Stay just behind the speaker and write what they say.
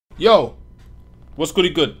Yo, what's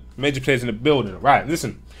goody good? Major Playerz in the building. Right,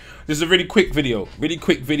 listen. This is a really quick video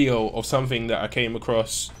of something that I came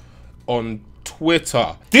across on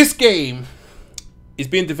Twitter. This game is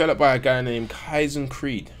being developed by a guy named Playerz,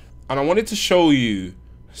 and I wanted to show you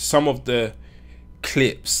some of the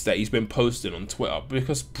clips that he's been posting on Twitter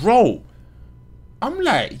because, bro, I'm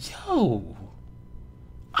like, yo,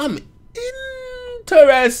 I'm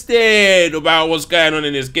interested about what's going on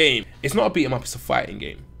in this game. It's not a beat 'em up, it's a fighting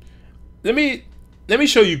game. Let me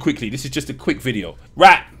show you quickly. This is just a quick video.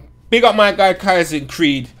 Right, big up my guy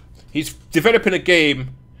Playerz. He's developing a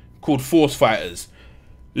game called Force Fighters.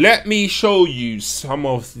 Let me show you some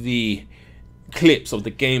of the clips of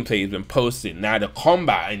the gameplay he's been posting. Now the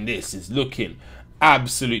combat in this is looking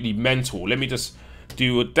absolutely mental. Let me just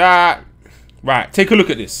do that. Right, take a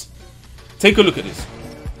look at this. Take a look at this.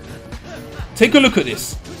 Take a look at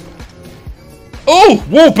this. Oh,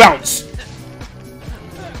 wall bounce.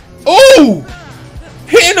 Oh,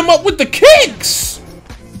 hitting him up with the kicks.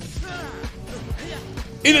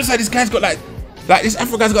 It looks like this guy's got like this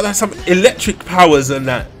Afro guy's got like some electric powers and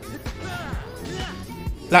that.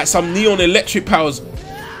 Like some neon electric powers.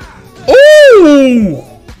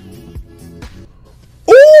 Oh!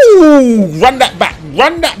 Oh! Run that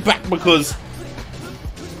back because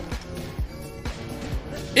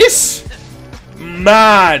it's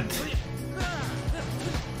mad.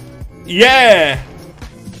 Yeah.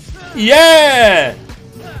 Yeah.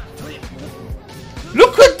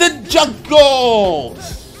 Look at the juggle.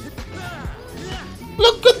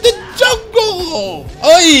 Look at the juggle.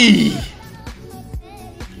 Oi.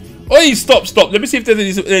 Oi, stop. Let me see if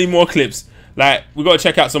there's any more clips. Like, we gotta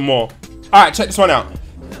check out some more. Alright, check this one out.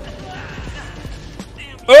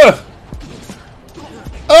 Oh!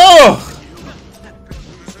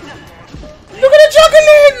 Look at the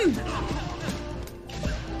juggling!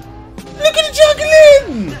 Look at the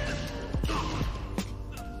juggling!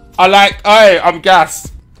 I'm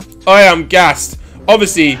gassed. I am gassed.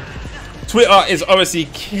 Obviously, Twitter is obviously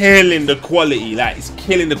killing the quality. Like, it's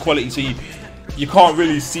killing the quality, so you can't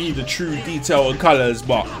really see the true detail and colors,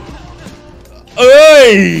 but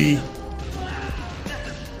oi!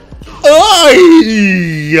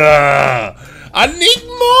 Oi! I need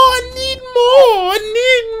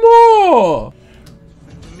more.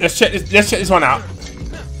 Let's check this one out.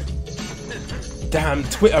 Damn,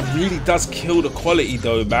 Twitter really does kill the quality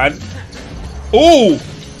though, man. Oh!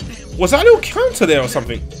 Was that a little counter there or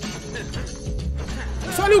something?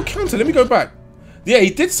 Was that a little counter? Let me go back. Yeah, he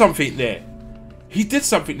did something there. He did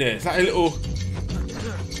something there. It's like a little...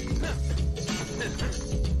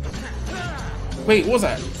 Wait, what was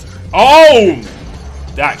that? Oh!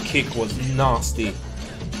 That kick was nasty.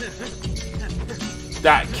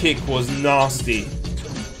 That kick was nasty.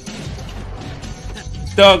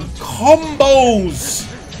 The combos!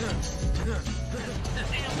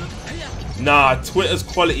 Nah, Twitter's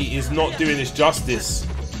quality is not doing this justice.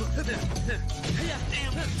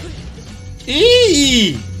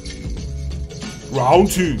 Eee!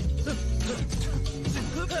 Round 2.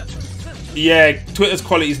 Yeah, Twitter's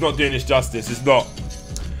quality is not doing this justice. It's not.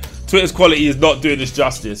 Twitter's quality is not doing this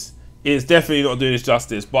justice. It's definitely not doing this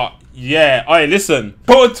justice. But yeah, alright, listen.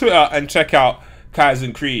 Go on Twitter and check out Playerz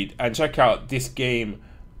and check out this game,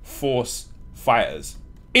 Force Fighters.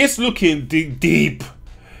 It's looking deep.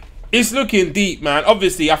 It's looking deep, man.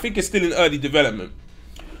 Obviously, I think it's still in early development.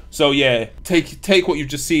 So yeah, take what you've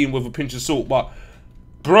just seen with a pinch of salt. But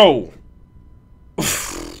bro,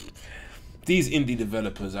 these indie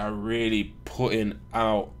developers are really putting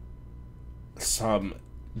out some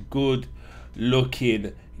good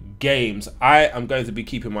looking games. I am going to be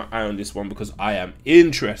keeping my eye on this one because I am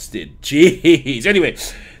interested. Jeez. Anyway,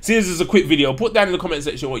 since this is a quick video, put down in the comment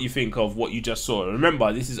section what you think of what you just saw.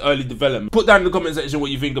 Remember, this is early development. Put down in the comment section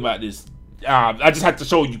what you think about this. I just had to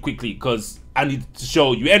show you quickly because I need to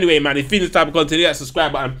show you. Anyway, man, if you feel this type of content, hit that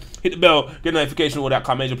subscribe button, hit the bell, get notification, all that.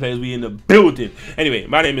 Major Playerz, we in the building. Anyway,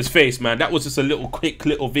 my name is Face, man. That was just a quick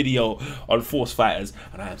little video on Force Fighters,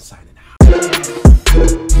 and I am signing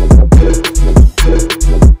out.